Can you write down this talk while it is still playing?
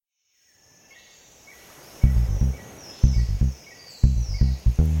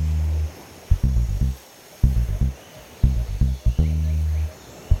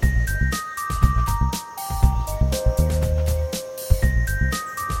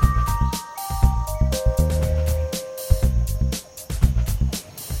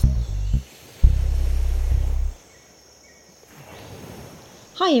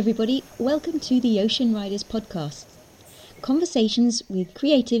Hi everybody, welcome to the Ocean Riders podcast. Conversations with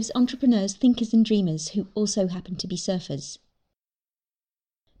creatives, entrepreneurs, thinkers and dreamers who also happen to be surfers.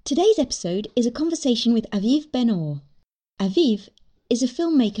 Today's episode is a conversation with Aviv Ben-Or. Aviv is a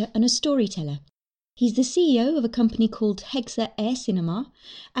filmmaker and a storyteller. He's the CEO of a company called Hexa Air Cinema,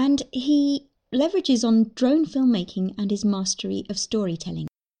 and he leverages on drone filmmaking and his mastery of storytelling.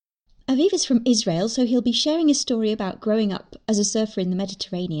 Aviv is from Israel, so he'll be sharing his story about growing up as a surfer in the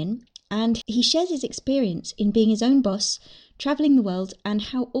Mediterranean, and he shares his experience in being his own boss, travelling the world, and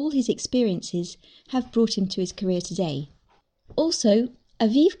how all his experiences have brought him to his career today. Also,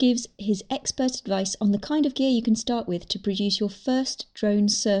 Aviv gives his expert advice on the kind of gear you can start with to produce your first drone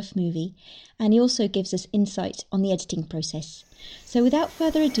surf movie, and he also gives us insight on the editing process. So without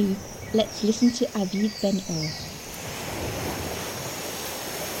further ado, let's listen to Aviv Ben-Or.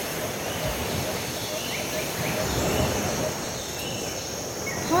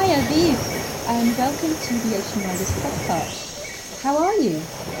 Hi Aviv, and welcome to the Ocean Riders podcast. How are you?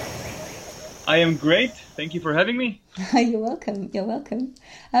 I am great. Thank you for having me. You're welcome.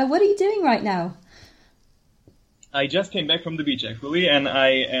 What are you doing right now? I just came back from the beach, actually, and I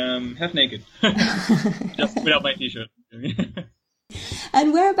am half naked. Just without my t-shirt.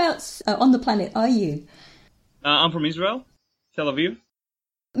 And whereabouts on the planet are you? I'm from Israel, Tel Aviv.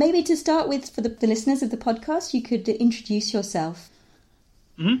 Maybe to start with, for the listeners of the podcast, you could introduce yourself.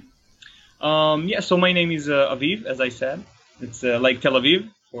 So my name is Aviv, as I said. It's like Tel Aviv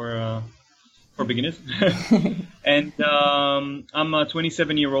for beginners. And I'm a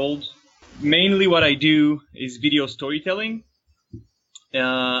 27-year-old. Mainly what I do is video storytelling.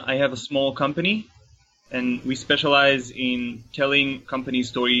 I have a small company, and we specialize in telling company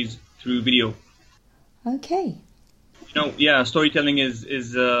stories through video. Okay. Storytelling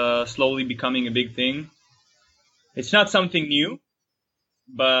is slowly becoming a big thing. It's not something new,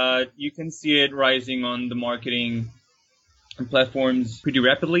 but you can see it rising on the marketing platforms pretty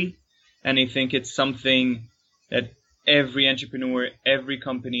rapidly. And I think it's something that every entrepreneur, every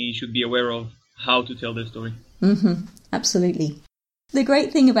company should be aware of, how to tell their story. Mm-hmm. Absolutely. The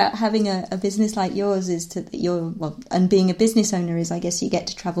great thing about having a business like yours is and being a business owner is, I guess, you get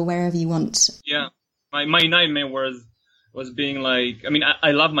to travel wherever you want. Yeah. My nightmare was being like,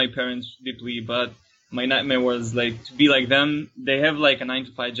 I love my parents deeply, but my nightmare was like to be like them. They have like a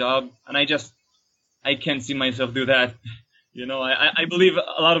 9-to-5 job, and I can't see myself do that. I believe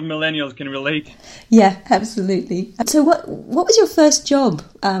a lot of millennials can relate. Yeah, absolutely. So what was your first job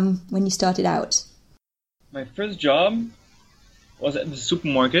when you started out? My first job was at the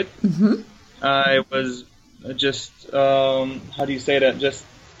supermarket. Mm-hmm. I was just, just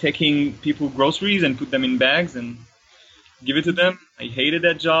taking people groceries and put them in bags and give it to them. I hated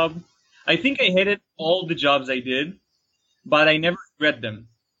that job. I think I hated all the jobs I did, but I never regret them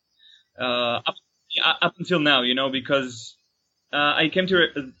up until now, because I came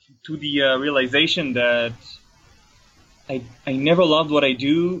to the realization that I never loved what I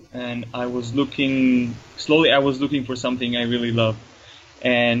do, and I was looking for something I really love.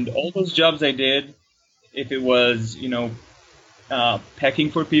 And all those jobs I did, if it was, packing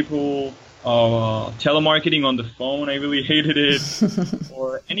for people, telemarketing on the phone, I really hated it,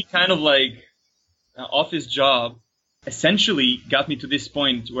 or any kind of office job, essentially got me to this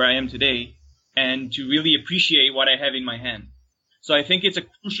point where I am today, and to really appreciate what I have in my hand. So I think it's a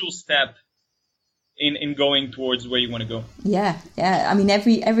crucial step in going towards where you want to go. Yeah.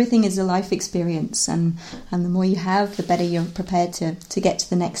 Everything is a life experience, and the more you have, the better you're prepared to get to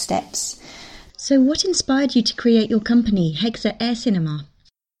the next steps. So what inspired you to create your company, Hexa Air Cinema?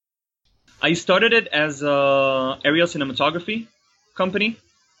 I started it as a aerial cinematography company.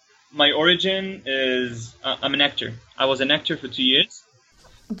 My origin is I'm an actor. I was an actor for 2 years.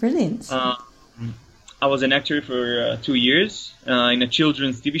 Brilliant. I was an actor for 2 years in a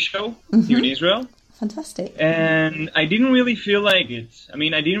children's TV show here in Israel. Fantastic. And I didn't really feel like it. I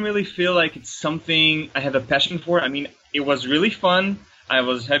didn't really feel like it's something I have a passion for. It was really fun. I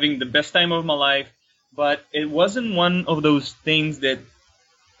was having the best time of my life, but it wasn't one of those things that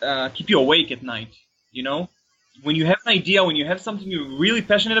keep you awake at night, When you have an idea, when you have something you're really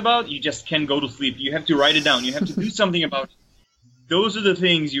passionate about, you just can't go to sleep. You have to write it down. You have to do something about it. Those are the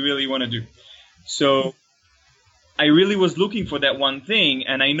things you really want to do. So I really was looking for that one thing,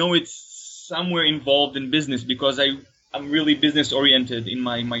 and I know it's somewhere involved in business because I'm really business oriented in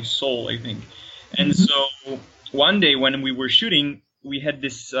my soul, I think. And so one day when we were shooting, we had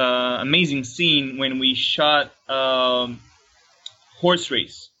this amazing scene when we shot horse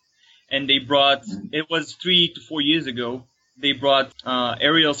race. And they brought, it was 3 to 4 years ago, they brought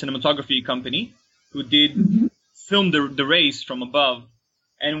aerial cinematography company who did film the race from above.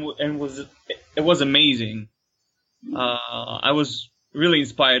 and it was amazing. I was really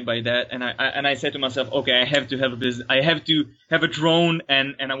inspired by that, and I said to myself, okay, I have to have a business. I have to have a drone,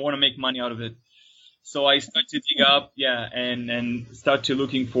 and I want to make money out of it. So I start to dig up, and start to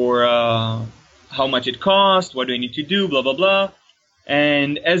looking for how much it costs, what do I need to do, blah blah blah.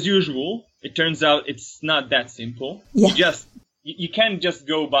 And as usual, it turns out it's not that simple. Yeah. You can't just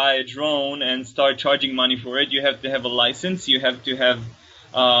go buy a drone and start charging money for it. You have to have a license. You have to have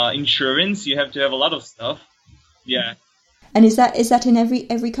insurance. You have to have a lot of stuff. Yeah. And is that in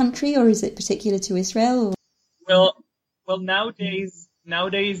every country, or is it particular to Israel? Or? Well, nowadays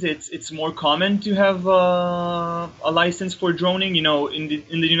it's more common to have a license for droning. You know, in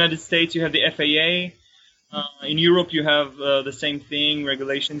the United States you have the FAA. In Europe you have the same thing,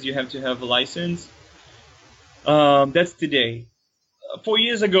 regulations. You have to have a license. That's today. 4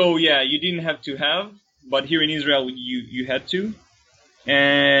 years ago, you didn't have to have, but here in Israel you had to,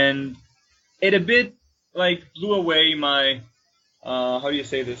 and it a bit like blew away my how do you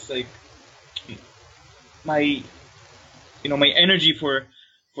say this, like my my energy for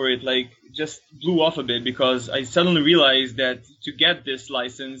it, like just blew off a bit, because I suddenly realized that to get this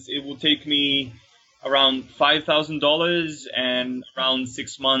license it will take me around $5,000 and around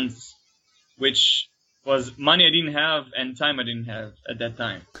 6 months, which was money I didn't have and time I didn't have at that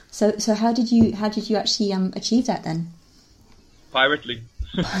time. So how did you actually achieve that then? Privately.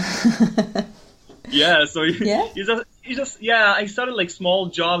 Yeah, so you just I started like small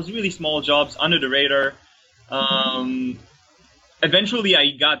jobs, really small jobs under the radar. Eventually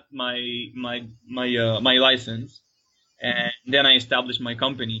I got my license, and then I established my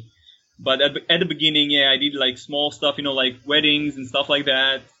company. But at the beginning, I did like small stuff, like weddings and stuff like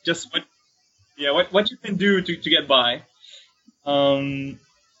that. Just what you can do to get by. And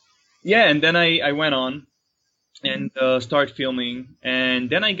then I went on and started filming, and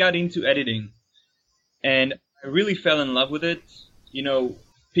then I got into editing, and I really fell in love with it.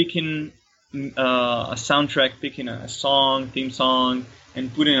 Picking a soundtrack, picking a theme song,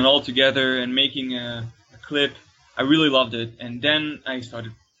 and putting it all together and making a clip. I really loved it, and then I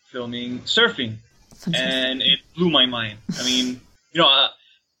started filming surfing. Fantastic. And it blew my mind. I mean,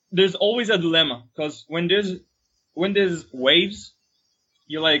 there's always a dilemma, because when there's waves,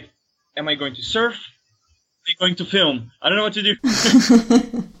 you're like, am I going to surf? Am I going to film? I don't know what to do.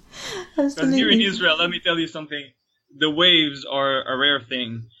 Because here in Israel, let me tell you something, the waves are a rare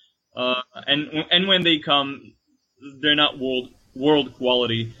thing, and when they come, they're not world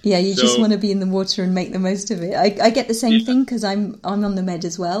quality. Yeah, you just want to be in the water and make the most of it. I get the same thing, because I'm on the Med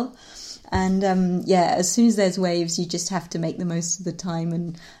as well. And as soon as there's waves, you just have to make the most of the time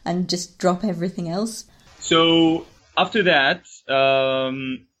and just drop everything else. So after that,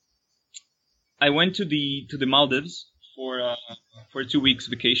 I went to the Maldives for 2 weeks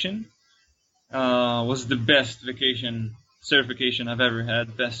vacation. Was the best surf vacation I've ever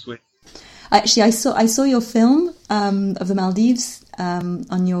had. Best way. Actually, I saw your film of the Maldives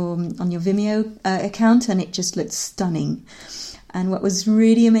on your Vimeo account, and it just looked stunning. And what was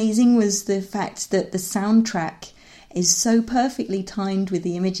really amazing was the fact that the soundtrack is so perfectly timed with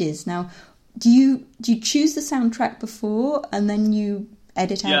the images. Now, do you choose the soundtrack before and then you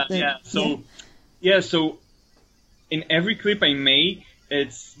edit out the... So in every clip I make,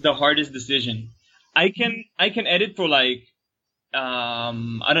 it's the hardest decision. I can edit for like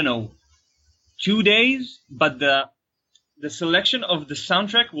I don't know, 2 days, but the selection of the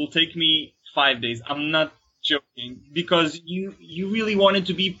soundtrack will take me 5 days. I'm not joking, because you really want it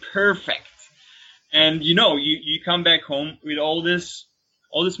to be perfect, and you come back home with all this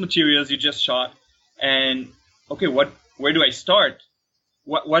materials you just shot, and okay, where do I start?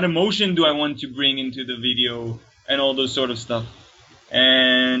 What emotion do I want to bring into the video, and all those sort of stuff.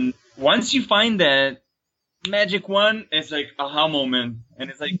 And once you find that magic one, it's like aha moment, and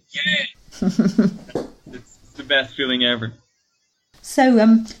it's like it's the best feeling ever. So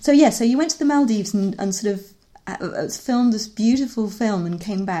you went to the Maldives and sort of filmed this beautiful film and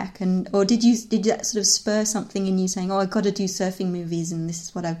came back, or did that sort of spur something in you saying, I've got to do surfing movies, and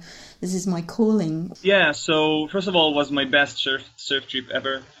this is my calling? Yeah. So first of all, it was my best surf trip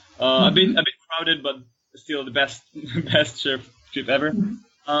ever. A bit crowded, but still the best surf trip ever.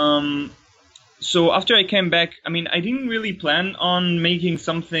 So after I came back, I mean, I didn't really plan on making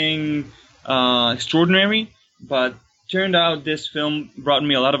something extraordinary, but turned out this film brought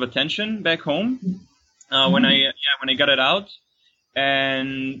me a lot of attention back home when I got it out,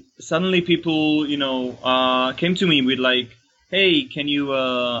 and suddenly people came to me with like, hey, can you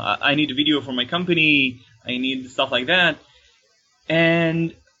I need a video for my company, I need stuff like that.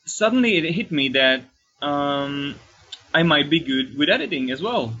 And suddenly it hit me that I might be good with editing as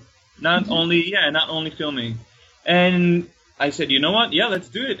well. Not only filming. And I said, you know what? Yeah, let's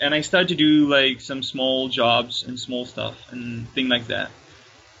do it. And I started to do like some small jobs and small stuff and things like that.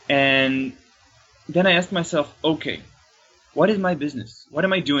 And then I asked myself, okay, what is my business? What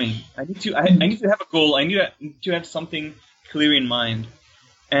am I doing? I need to have a goal. I need to have something clear in mind.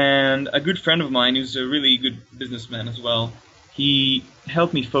 And a good friend of mine, who's a really good businessman as well, he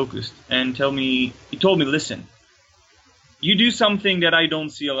helped me focus and he told me, listen, you do something that I don't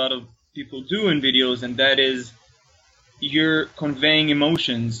see a lot of people do in videos, and that is you're conveying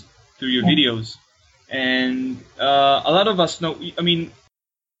emotions through your videos. And a lot of us know, I mean,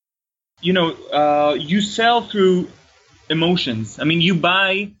 you sell through emotions. I mean, you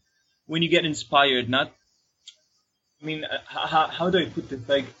buy when you get inspired, not, I mean, how do I put this?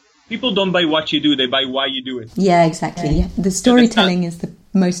 Like, people don't buy what you do, they buy why you do it. Yeah, exactly. Yeah. The storytelling is the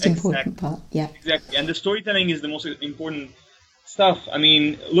most important part. Yeah. Exactly. And the storytelling is the most important stuff. I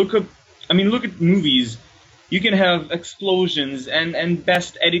mean, look at movies. You can have explosions and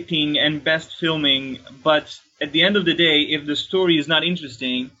best editing and best filming, but at the end of the day, if the story is not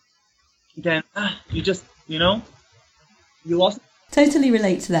interesting, then you just, you lost. Totally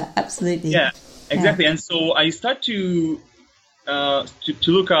relate to that. Absolutely. Yeah, exactly. Yeah. And so I start to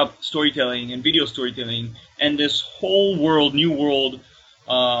look up storytelling and video storytelling, and this whole new world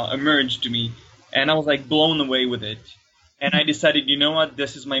emerged to me, and I was like blown away with it. And I decided, you know what,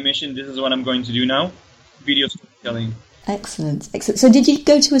 this is my mission. This is what I'm going to do now. Video storytelling. Excellent. So did you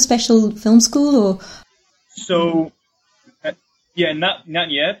go to a special film school or? So, yeah, not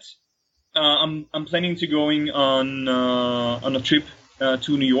yet. I'm planning to going on a trip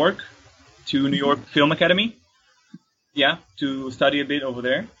to New York Film Academy. Yeah, to study a bit over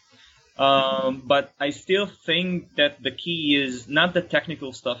there. But I still think that the key is not the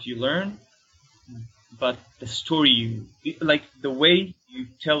technical stuff you learn, but the story, like the way you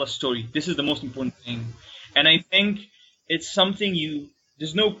tell a story. This is the most important thing. And I think it's something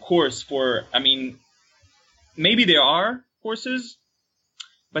there's no course for, I mean, maybe there are courses,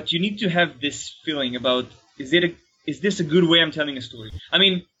 but you need to have this feeling about, is this a good way I'm telling a story? I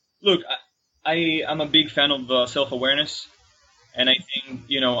mean, look, I'm a big fan of self-awareness, and I think,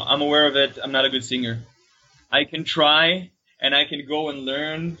 I'm aware of it. I'm not a good singer. I can try, and I can go and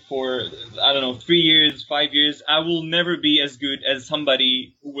learn for, 3 years, 5 years. I will never be as good as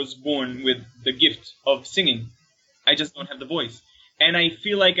somebody who was born with the gift of singing. I just don't have the voice. And I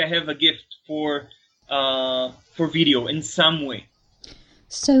feel like I have a gift for video in some way.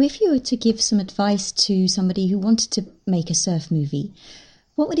 So if you were to give some advice to somebody who wanted to make a surf movie,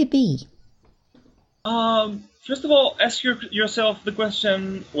 what would it be? First of all, ask yourself the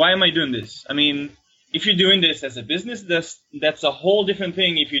question, why am I doing this? I mean, if you're doing this as a business, that's a whole different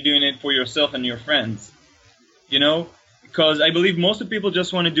thing if you're doing it for yourself and your friends. Because I believe most of the people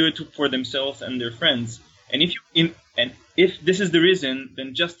just want to do it for themselves and their friends. And if this is the reason,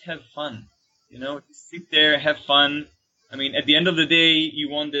 then just have fun. Just sit there, have fun. I mean, at the end of the day, you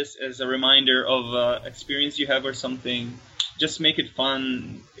want this as a reminder of experience you have or something. Just make it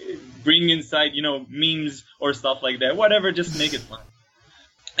fun. Bring inside, memes or stuff like that. Whatever, just make it fun.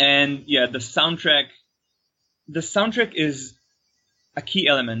 And yeah, the soundtrack is a key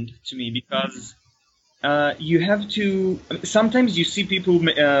element to me because you have to. Sometimes you see people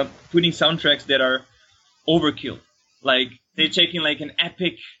putting soundtracks that are overkill. Like they're taking like an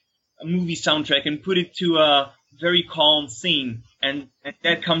epic movie soundtrack and put it to a very calm scene, and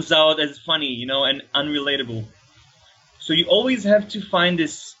that comes out as funny, and unrelatable. So you always have to find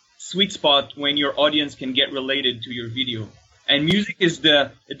this sweet spot when your audience can get related to your video. And music is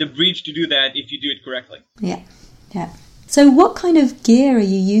the bridge to do that if you do it correctly. Yeah. So what kind of gear are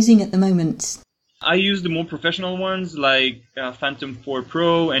you using at the moment? I use the more professional ones like Phantom 4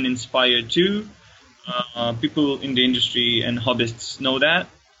 Pro and Inspire 2. People in the industry and hobbyists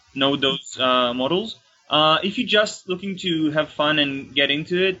know those models. If you're just looking to have fun and get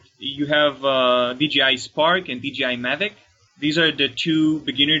into it, you have DJI Spark and DJI Mavic. These are the two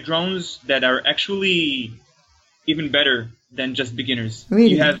beginner drones that are actually even better than just beginners.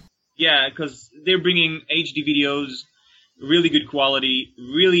 Really? Because they're bringing HD videos, really good quality,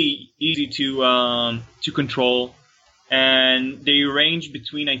 really easy to control, and they range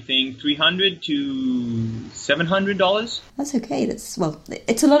between I think $300 to $700. That's okay. It's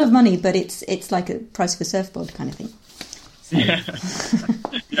a lot of money, but it's like a price of a surfboard kind of thing. So. Yeah.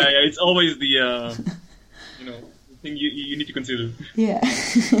 It's always the thing you need to consider. Yeah.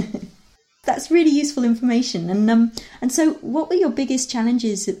 That's really useful information. And so what were your biggest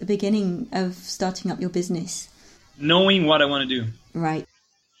challenges at the beginning of starting up your business? Knowing what I want to do. Right.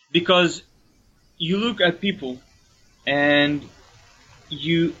 Because you look at people and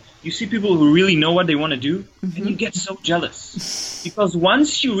you see people who really know what they want to do, and you get so jealous. Because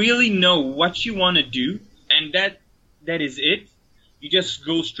once you really know what you want to do, and that is it, you just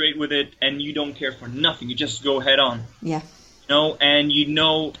go straight with it, and you don't care for nothing. You just go head on. Yeah. And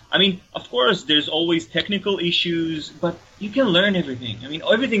I mean, of course, there's always technical issues, but you can learn everything. I mean,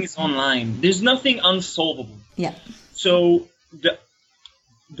 everything is online. There's nothing unsolvable. Yeah. So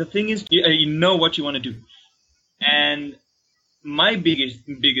the thing is, you know what you want to do. And my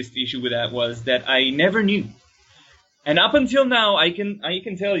biggest issue with that was that I never knew. And up until now, I can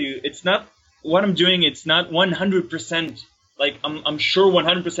tell you, it's not what I'm doing. It's not 100%. Like I'm sure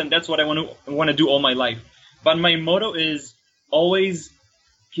 100% that's what I want to do all my life. But my motto is always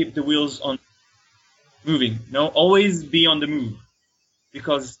keep the wheels on moving. Always be on the move,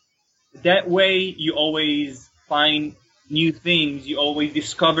 because that way you always find new things. You always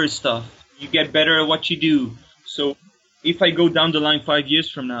discover stuff. You get better at what you do. So if I go down the line 5 years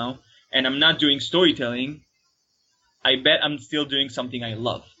from now and I'm not doing storytelling, I bet I'm still doing something I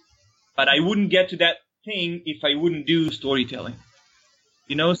love. But I wouldn't get to that thing if I wouldn't do storytelling.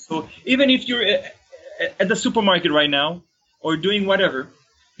 So even if you're at the supermarket right now or doing whatever,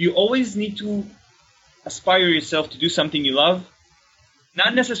 you always need to aspire yourself to do something you love.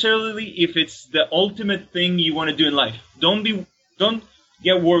 Not necessarily if it's the ultimate thing you want to do in life. Don't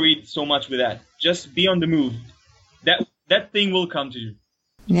get worried so much with that. Just be on the move. That thing will come to you.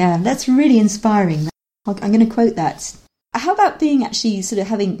 Yeah, that's really inspiring. I'm going to quote that. How about being actually sort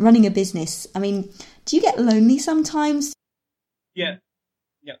of running a business? I mean, do you get lonely sometimes? Yeah,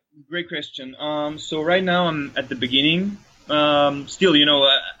 great question. So right now I'm at the beginning. Still,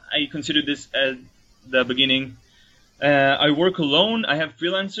 I consider this as the beginning. I work alone. I have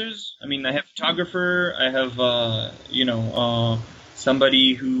freelancers. I mean, I have photographer. I have,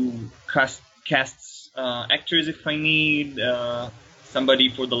 somebody who casts actors if I need, somebody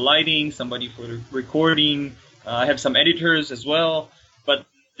for the lighting, somebody for the recording. I have some editors as well, but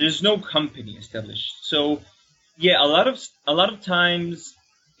there's no company established. So, yeah, a lot of times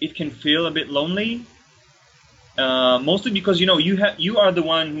it can feel a bit lonely. Mostly because you are the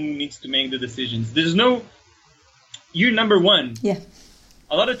one who needs to make the decisions. You're number one. Yeah.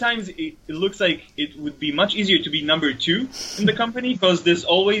 A lot of times it looks like it would be much easier to be number two in the company, because there's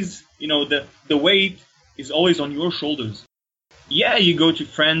always, the weight is always on your shoulders. Yeah, you go to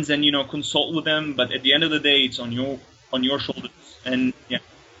friends and, consult with them, but at the end of the day, it's on your shoulders. And yeah.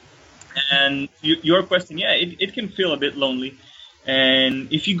 And your question, yeah, it can feel a bit lonely.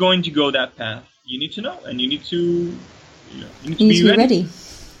 And if you're going to go that path, you need to know, and you need to be ready.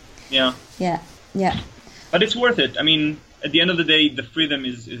 Yeah. Yeah. Yeah. But it's worth it. I mean, at the end of the day, the freedom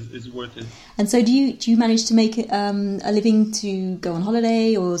is worth it. And so do you manage to make a living to go on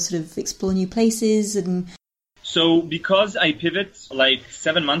holiday or sort of explore new places? And so because I pivot like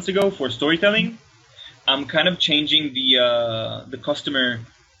 7 months ago for storytelling, I'm kind of changing the customer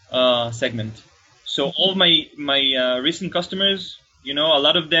segment. So all my recent customers, a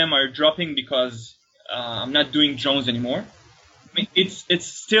lot of them are dropping because I'm not doing drones anymore. I mean, it's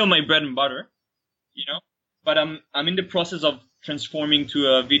still my bread and butter, but I'm in the process of transforming to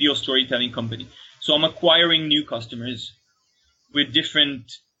a video storytelling company. So I'm acquiring new customers with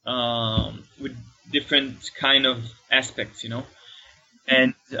different kind of aspects,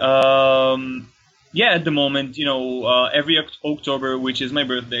 And at the moment, every October, which is my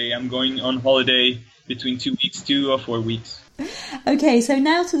birthday, I'm going on holiday between 2 weeks to 4 weeks. Okay, so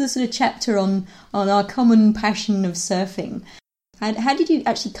now to the sort of chapter on our common passion of surfing. How did you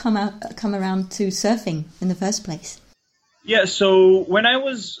actually come around to surfing in the first place? Yeah, so when I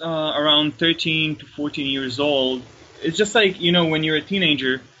was around 13 to 14 years old, it's just like, when you're a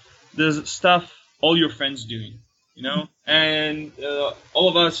teenager, there's stuff all your friends doing, and all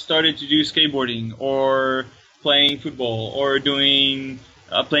of us started to do skateboarding or playing football or doing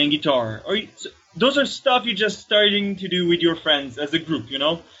playing guitar. Those are stuff you're just starting to do with your friends as a group,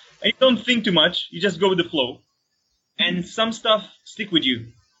 and you don't think too much. You just go with the flow. And some stuff stick with you.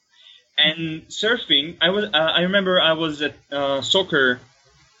 And surfing, I remember I was at soccer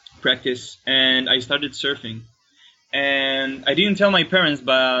practice and I started surfing. And I didn't tell my parents,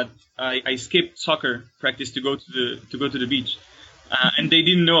 but I skipped soccer practice to go to the beach. And they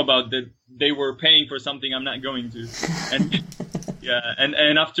didn't know about that. They were paying for something I'm not going to. And yeah,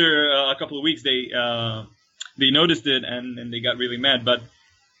 and after a couple of weeks, they noticed it and they got really mad. But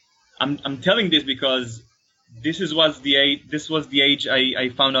I'm telling this because this was the age I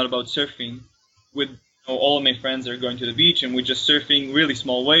found out about surfing. With all of my friends are going to the beach and we're just surfing really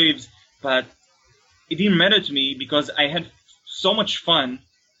small waves, but it didn't matter to me because I had so much fun.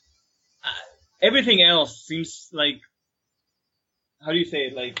 Everything else seems like how do you say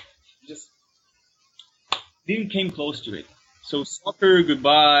it? Like, just didn't came close to it. So soccer,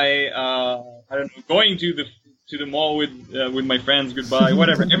 goodbye. I don't know, going to the mall with my friends, goodbye.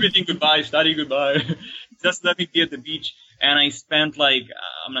 Whatever, everything, goodbye. Study, goodbye. Just let me be at the beach. And I spent like,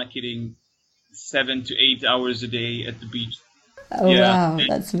 I'm not kidding, 7 to 8 hours a day at the beach. Oh, Yeah. wow,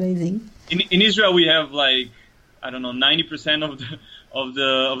 that's amazing. In Israel, we have like, I don't know, 90% of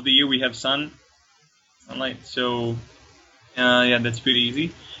the year we have sunlight. So yeah, that's pretty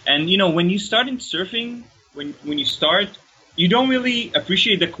easy. And when you start in surfing, when you start, you don't really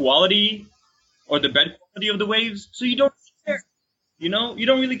appreciate the quality or the bad quality of the waves, so you don't really care. You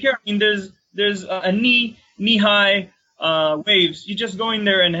don't really care. I mean, there's a knee high waves. You just go in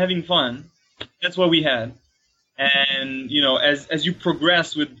there and having fun. That's what we had. And as you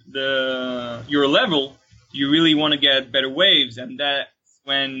progress with your level, you really want to get better waves, and that's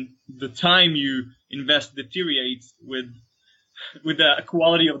when the time you invest deteriorates with the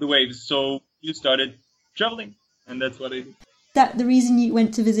quality of the waves. So you started traveling, and that's what I did. That the reason you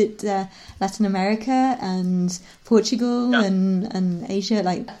went to visit Latin America and Portugal and Asia?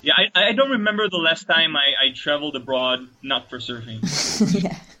 Like, yeah, I don't remember the last time I traveled abroad not for surfing.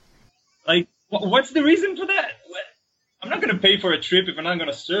 Yeah. Like, what's the reason for that? I'm not going to pay for a trip if I'm not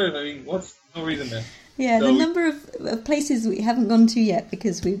going to surf. I mean, what's no reason there? Yeah, so, the number of places we haven't gone to yet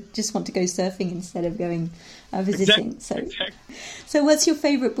because we just want to go surfing instead of going visiting. Exactly. So what's your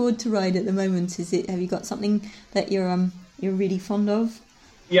favourite board to ride at the moment? Have you got something that you're really fond of?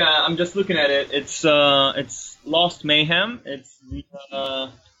 Yeah, I'm just looking at it. It's Lost Mayhem. It's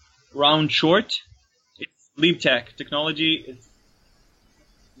the round short. It's LeapTech technology. It's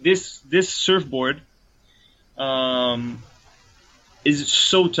this surfboard is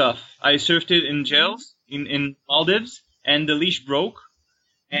so tough. I surfed it in gels in Maldives, and the leash broke,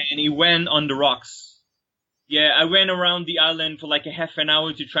 and it went on the rocks. Yeah, I went around the island for like a half an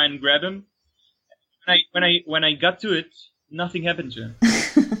hour to try and grab him. When I got to it, nothing happened to him.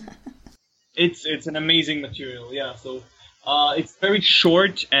 It's an amazing material, yeah. So it's very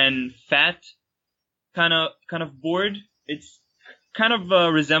short and fat, kind of board. It's kind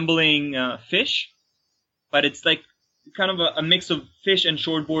of resembling fish, but it's like kind of a mix of fish and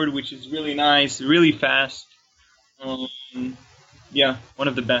shortboard, which is really nice, really fast. Yeah, one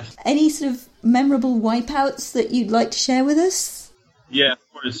of the best. Any sort of memorable wipeouts that you'd like to share with us? Yeah,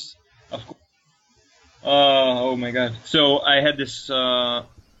 of course. Oh my god. So I had this the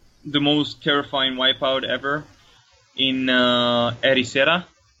most terrifying wipeout ever in Ericeira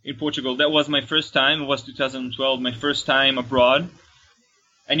in Portugal. That was my first time. It was 2012, my first time abroad.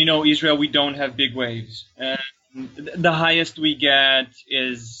 And Israel, we don't have big waves. And the highest we get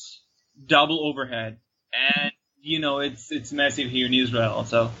is double overhead. And it's massive here in Israel.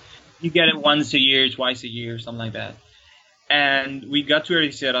 So you get it once a year, twice a year, something like that. And we got to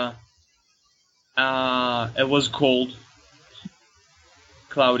Ericeira. It was cold,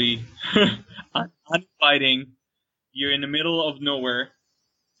 cloudy, uninviting. You're in the middle of nowhere.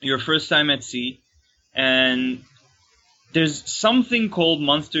 Your first time at sea, and there's something called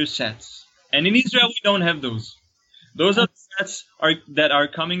monster sets. And in Israel, we don't have those. Those are sets that are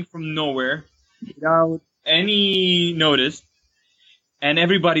coming from nowhere without any notice, and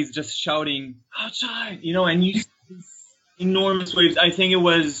everybody's just shouting outside, and you see these enormous waves. I think it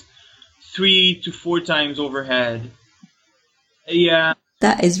was 3 to 4 times overhead. Yeah.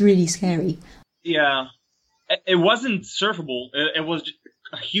 That is really scary. Yeah. It wasn't surfable. It was just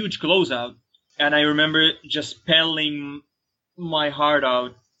a huge closeout. And I remember just paddling my heart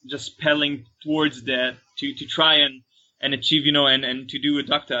out, just paddling towards that to try and achieve, and to do a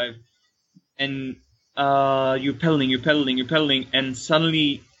duck dive. And you're pedaling, and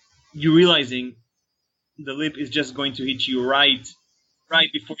suddenly you're realizing the lip is just going to hit you right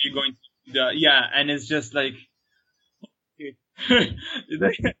before you're going to and it's just like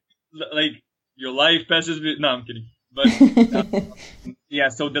like your life passes me. No, I'm kidding. But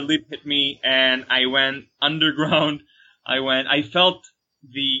so the lip hit me, and I went underground. I felt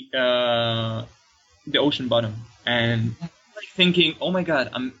the ocean bottom, and like thinking, oh my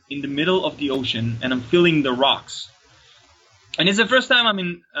god, I'm in the middle of the ocean and I'm feeling the rocks. And it's the first time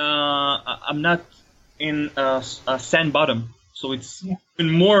I'm not in a sand bottom, so it's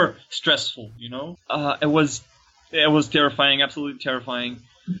even more stressful. It was terrifying, absolutely terrifying.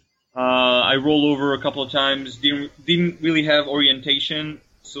 I rolled over a couple of times, didn't really have orientation.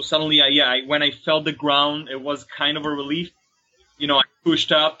 So suddenly, when I felt the ground, it was kind of a relief. I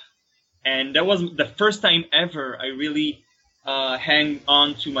pushed up, and that was the first time ever I really hang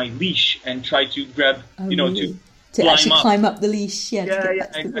on to my leash and try to grab, to actually climb up the leash.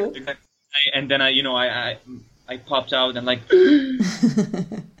 Exactly. And then I I popped out and like,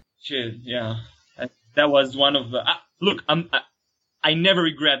 shit, yeah. That was one of the... look, I never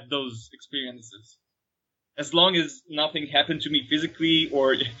regret those experiences. As long as nothing happened to me physically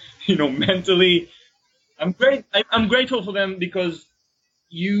or, mentally, I'm grateful for them because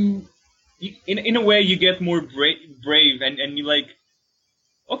in a way, you get more brave and you're like,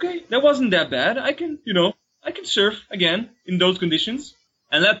 okay, that wasn't that bad. I can surf again in those conditions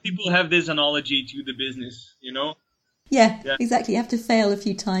and let people have this analogy to the business, Yeah, exactly. You have to fail a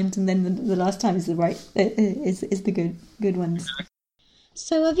few times, and then the last time is the right is the good ones.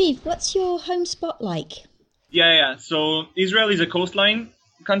 So, Aviv, what's your home spot like? Yeah. So Israel is a coastline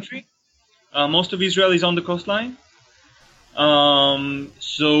country. Most of Israel is on the coastline.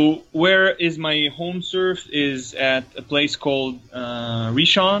 So where is my home surf is at a place called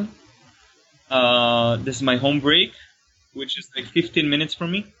Rishon. This is my home break, which is like 15 minutes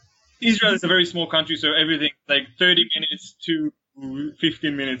from me. Israel is a very small country, so everything's like 30 minutes to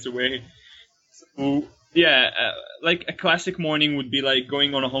 15 minutes away. So yeah, like a classic morning would be like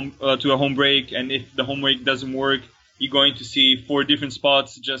going on to a home break, and if the home break doesn't work, you're going to see 4 different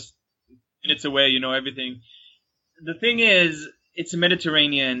spots just minutes away. Everything. The thing is, it's a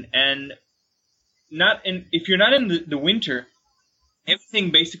Mediterranean, and if you're not in the winter,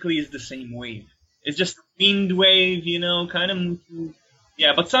 everything basically is the same wave. It's just a wind wave, kind of.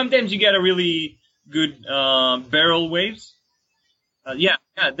 Yeah, but sometimes you get a really good barrel waves. Yeah,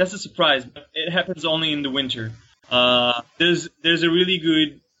 that's a surprise, but it happens only in the winter. There's a really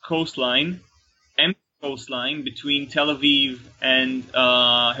good coastline, empty coastline between Tel Aviv and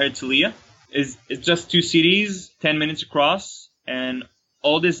Herzliya. It's just 2 cities, 10 minutes across, and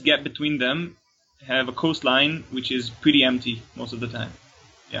all this gap between them have a coastline which is pretty empty most of the time.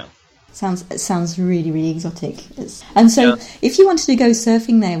 Yeah. Sounds really, really exotic. If you wanted to go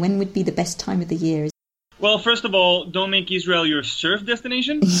surfing there, when would be the best time of the year? Well, first of all, don't make Israel your surf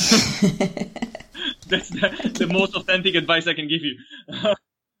destination. That's the most authentic advice I can give you.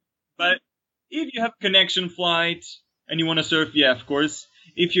 But if you have a connection flight and you want to surf, yeah, of course.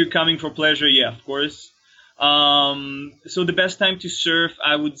 If you're coming for pleasure, yeah, of course. So the best time to surf,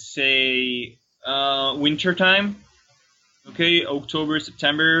 I would say winter time. Okay, October,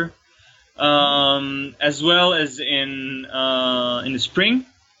 September. As well as in the spring,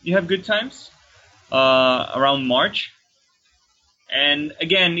 you have good times around March. And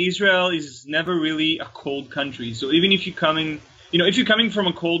again, Israel is never really a cold country. So even if you're coming from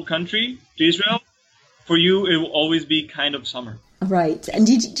a cold country to Israel, for you it will always be kind of summer. Right. And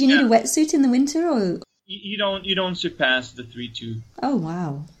do you need a wetsuit in the winter, or you don't surpass the 3-2. Oh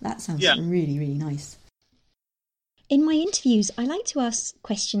wow, that sounds really, really nice. In my interviews, I like to ask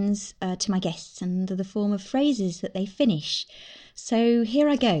questions to my guests under the form of phrases that they finish. So here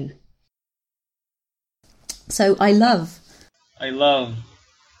I go. So I love a lot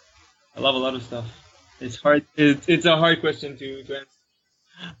of stuff. It's hard. It's a hard question to answer.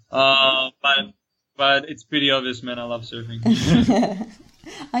 But it's pretty obvious, man. I love surfing.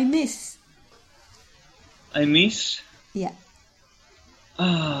 I miss. Yeah.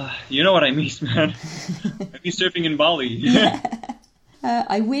 You know what I miss, man? I miss surfing in Bali.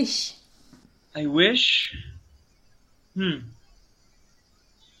 I wish. I wish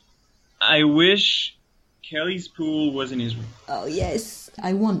Kelly's pool was in Israel. Oh, yes.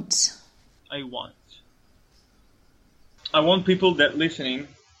 I want people that listening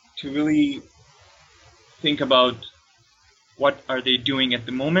to really think about what are they doing at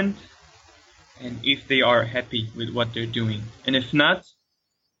the moment and if they are happy with what they're doing. And if not,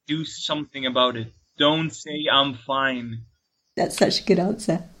 do something about it. Don't say I'm fine. That's such a good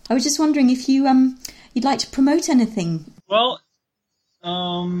answer. I was just wondering if you'd like to promote anything. Well,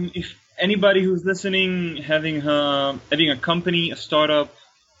 if anybody who's listening having a company, a startup,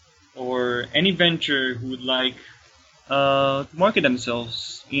 or any venture who would like to market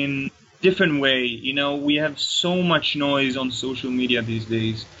themselves in different way, we have so much noise on social media these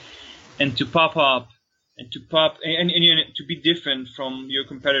days, and to pop up and to be different from your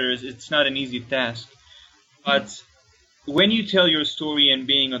competitors, it's not an easy task. But when you tell your story and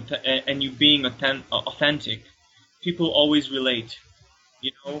you being authentic, people always relate.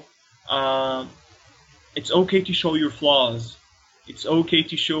 It's okay to show your flaws. It's okay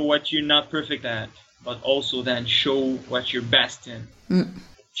to show what you're not perfect at, but also then show what you're best in. What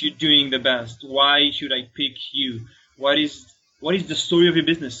you're doing the best. Why should I pick you? What is the story of your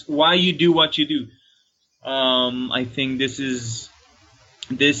business? Why you do what you do? I think this is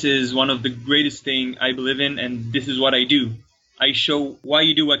one of the greatest thing I believe in, and this is what I do. I show why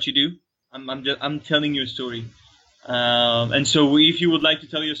you do what you do. I'm telling your story. And so if you would like to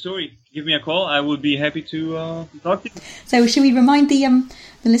tell your story, give me a call. I would be happy to talk to you. So should we remind the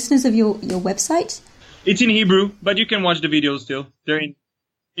listeners of your website? It's in Hebrew, but you can watch the videos still. They're in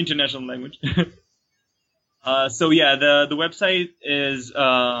international language. So yeah, the website is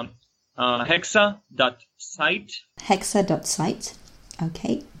hexa.site. Hexa.site.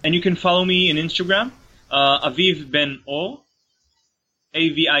 Okay. And you can follow me in Instagram, Aviv Ben O,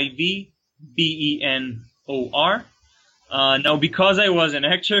 AVIV BENOR. Now, because I was an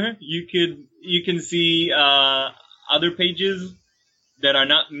actor, you can see other pages that are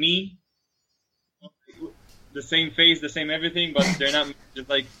not me, the same face, the same everything, but they're not just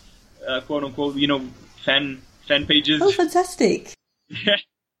like quote unquote, fan pages. Oh, fantastic!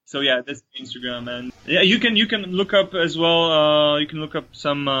 So yeah, that's Instagram, and yeah, you can look up as well. You can look up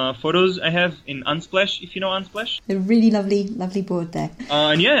some photos I have in Unsplash, if you know Unsplash. A really lovely board there.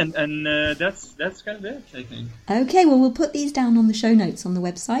 And that's kind of it, I think. Okay, well, we'll put these down on the show notes on the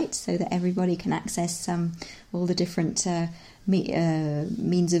website so that everybody can access all the different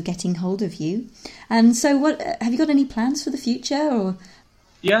means of getting hold of you. And so, what have you got any plans for the future? Or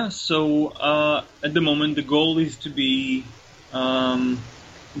yeah, so at the moment the goal is to be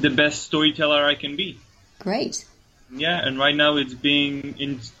the best storyteller I can be. Great. Yeah, and right now it's doing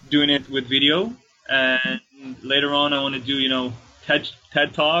it with video, and later on I want to do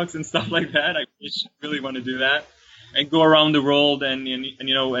TED Talks and stuff like that. I really want to do that and go around the world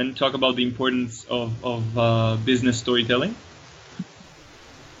and talk about the importance of business storytelling.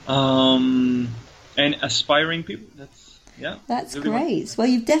 And aspiring people. That's really great. Well,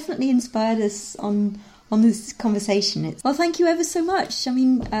 you've definitely inspired us on this conversation. Well, thank you ever so much. I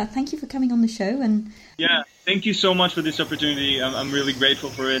mean, thank you for coming on the show. And yeah, thank you so much for this opportunity. I'm really grateful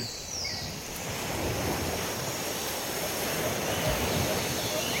for it.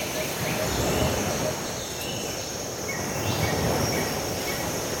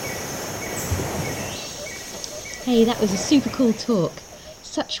 Hey, that was a super cool talk.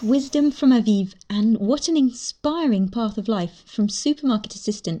 Such wisdom from Aviv, and what an inspiring path of life from supermarket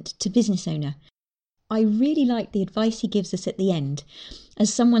assistant to business owner. I really like the advice he gives us at the end.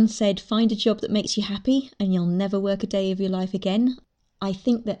 As someone said, find a job that makes you happy and you'll never work a day of your life again. I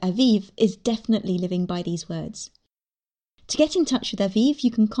think that Aviv is definitely living by these words. To get in touch with Aviv,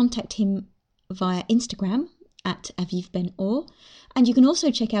 you can contact him via Instagram at Aviv Ben Or, and you can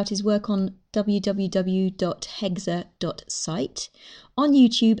also check out his work on www.hegza.site, on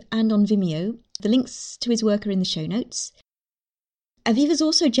YouTube and on Vimeo. The links to his work are in the show notes. Aviv has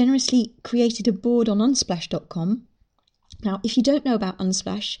also generously created a board on unsplash.com. Now, if you don't know about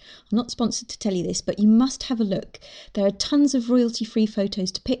Unsplash, I'm not sponsored to tell you this, but you must have a look. There are tons of royalty-free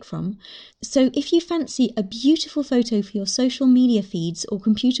photos to pick from. So if you fancy a beautiful photo for your social media feeds or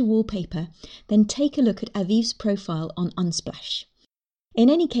computer wallpaper, then take a look at Aviv's profile on Unsplash.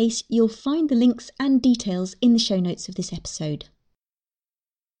 In any case, you'll find the links and details in the show notes of this episode.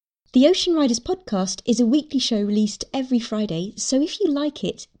 The Ocean Riders podcast is a weekly show released every Friday, so if you like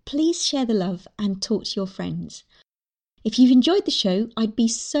it, please share the love and talk to your friends. If you've enjoyed the show, I'd be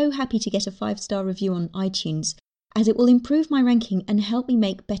so happy to get a 5-star review on iTunes, as it will improve my ranking and help me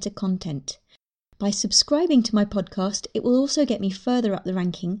make better content. By subscribing to my podcast, it will also get me further up the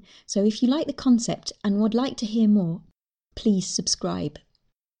ranking, so if you like the concept and would like to hear more, please subscribe.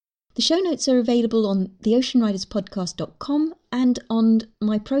 The show notes are available on theoceanriderspodcast.com and on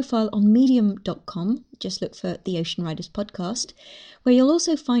my profile on medium.com. Just look for The Ocean Riders Podcast, where you'll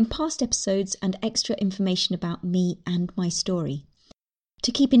also find past episodes and extra information about me and my story.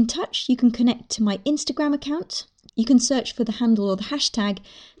 To keep in touch, you can connect to my Instagram account. You can search for the handle or the hashtag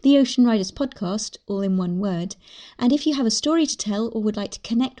The Ocean Riders Podcast, all in one word. And if you have a story to tell or would like to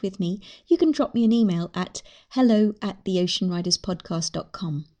connect with me, you can drop me an email at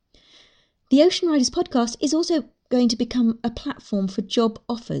hello@theoceanriderspodcast.com. The Ocean Riders Podcast is also going to become a platform for job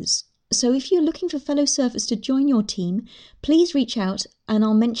offers. So if you're looking for fellow surfers to join your team, please reach out and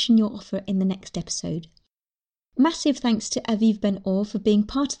I'll mention your offer in the next episode. Massive thanks to Aviv Ben Or for being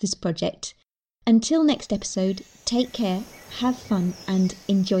part of this project. Until next episode, take care, have fun and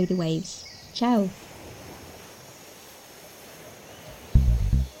enjoy the waves. Ciao!